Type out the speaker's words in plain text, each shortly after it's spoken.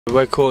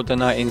We're called the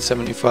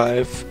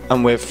 1975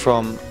 and we're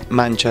from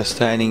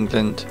Manchester in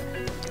England,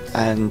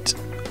 and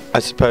I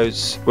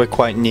suppose we're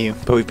quite new,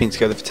 but we've been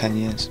together for 10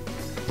 years.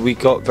 We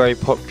got very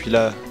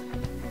popular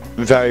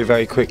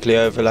very quickly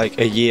over like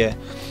a year,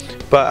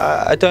 but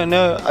I don't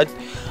know,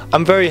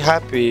 I'm very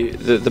happy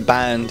that the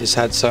band has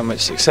had so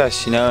much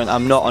success, you know, and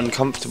I'm not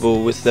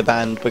uncomfortable with the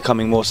band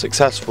becoming more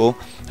successful.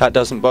 That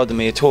doesn't bother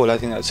me at all. I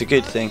think that's a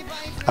good thing.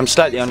 I'm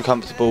slightly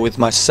uncomfortable with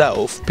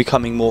myself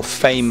becoming more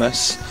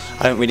famous.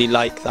 I don't really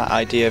like that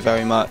idea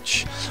very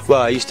much.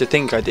 Well, I used to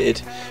think I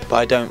did, but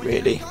I don't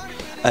really.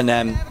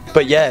 And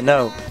but yeah,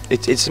 no,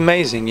 it's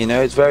amazing, you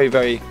know. It's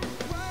very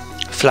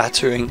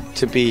flattering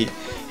to be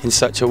in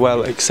such a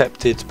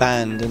well-accepted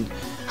band and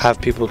have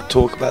people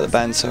talk about the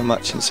band so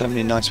much in so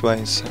many nice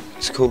ways. So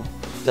it's cool.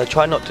 I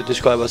try not to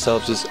describe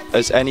ourselves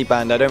as any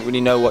band. I don't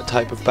really know what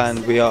type of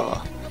band we are.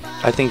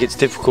 I think it's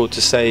difficult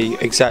to say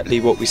exactly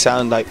what we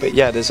sound like, but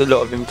yeah, there's a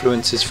lot of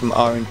influences from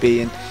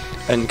R&B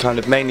and kind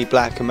of mainly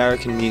black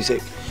American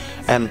music.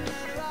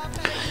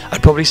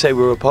 I'd probably say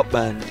we were a pop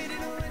band.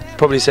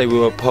 Probably say we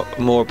were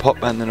more a pop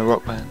band than a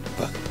rock band,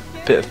 but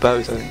a bit of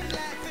both, I think.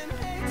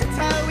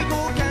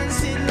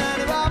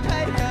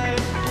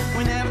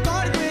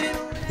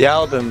 The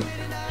album,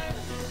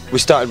 we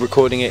started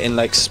recording it in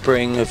like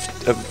spring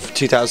of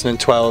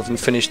 2012 and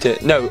finished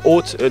it, no,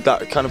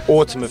 that kind of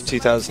autumn of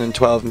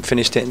 2012 and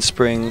finished it in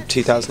spring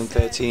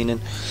 2013,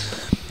 and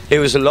it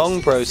was a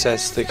long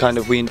process that kind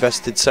of we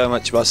invested so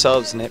much of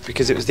ourselves in it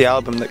because it was the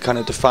album that kind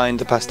of defined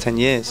the past 10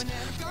 years.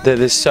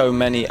 There's so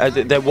many,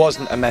 there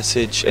wasn't a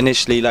message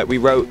initially, like we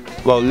wrote,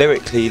 well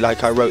lyrically,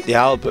 like I wrote the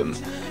album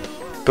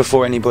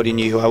before anybody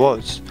knew who I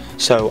was,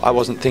 so I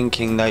wasn't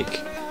thinking like,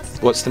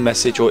 what's the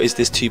message, or is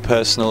this too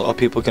personal, are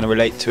people going to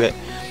relate to it?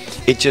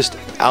 It just,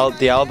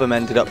 the album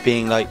ended up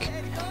being like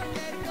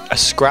a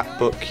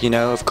scrapbook, you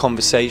know, of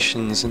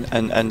conversations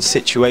and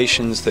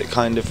situations that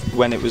kind of,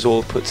 when it was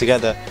all put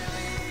together,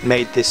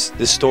 made the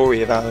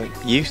story of our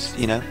youth,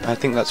 you know. I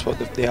think that's what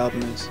the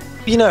album is.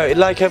 You know,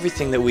 like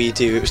everything that we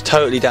do, it was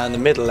totally down the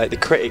middle. Like the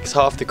critics,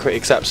 half the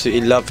critics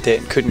absolutely loved it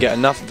and couldn't get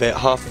enough of it,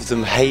 half of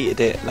them hated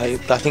it.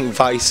 Like I think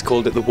Vice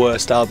called it the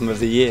worst album of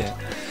the year.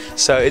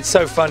 So it's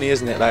so funny,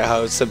 isn't it, like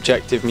how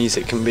subjective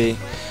music can be.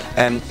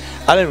 I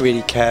don't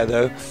really care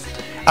though.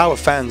 Our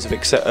fans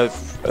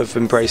have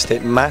embraced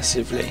it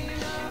massively,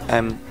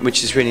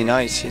 which is really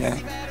nice, you know.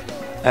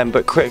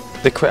 But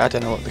I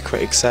don't know what the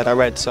critics said. I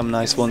read some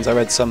nice ones, I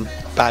read some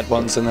bad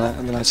ones, and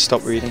then I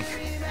stopped reading.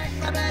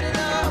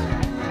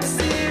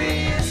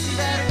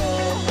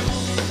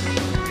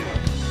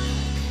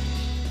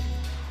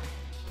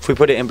 If we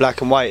put it in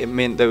black and white, it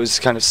meant there was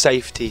kind of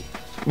safety.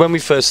 When we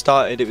first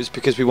started, it was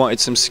because we wanted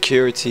some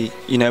security,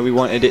 you know, we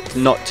wanted it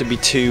not to be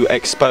too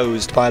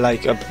exposed by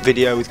like a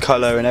video with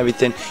colour and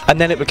everything. And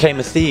then it became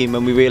a theme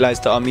and we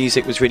realised that our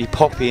music was really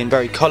poppy and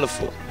very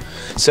colourful.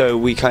 So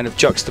we kind of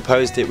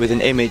juxtaposed it with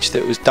an image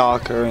that was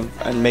darker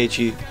and made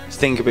you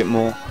think a bit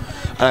more.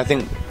 And I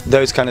think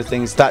those kind of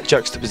things, that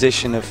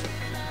juxtaposition of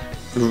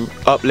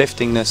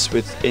upliftingness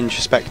with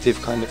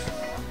introspective kind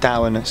of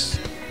dourness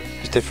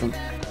is different.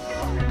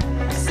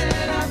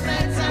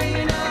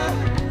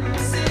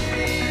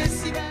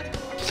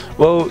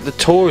 Well, the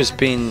tour has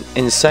been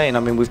insane. I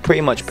mean, we've pretty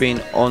much been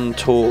on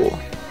tour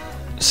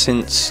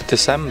since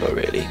December,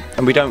 really.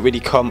 And we don't really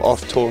come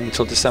off tour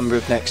until December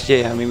of next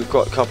year. I mean, we've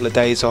got a couple of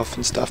days off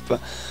and stuff, but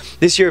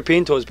this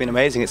European tour has been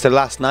amazing. It's the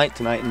last night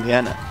tonight in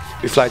Vienna.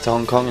 We fly to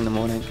Hong Kong in the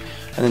morning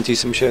and then do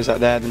some shows out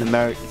there, then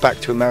back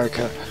to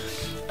America.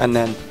 And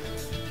then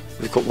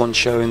we've got one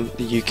show in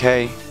the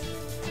UK.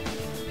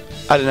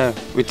 I don't know,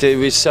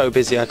 we're so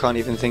busy I can't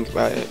even think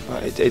about it,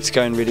 but it's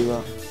going really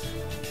well.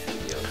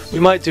 We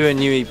might do a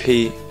new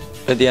EP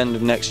at the end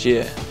of next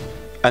year,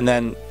 and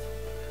then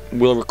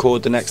we'll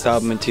record the next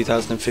album in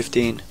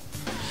 2015.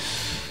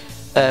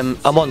 I'm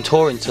on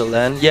tour until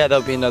then. Yeah,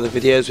 there'll be another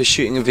videos. We're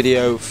shooting a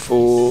video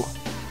for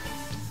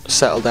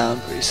Settle Down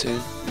pretty soon,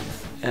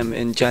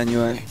 in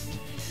January.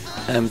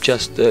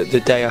 Just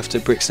the day after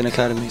Brixton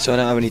Academy, so I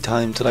don't have any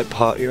time to like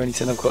party or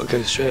anything. I've got to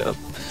go straight up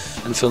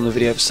and film the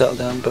video for Settle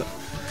Down. But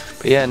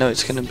yeah, no,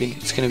 it's gonna be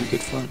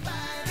good fun.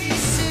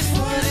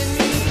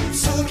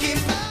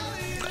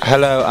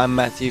 Hello, I'm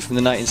Matthew from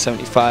the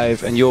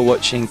 1975 and you're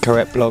watching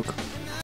Correct Blog.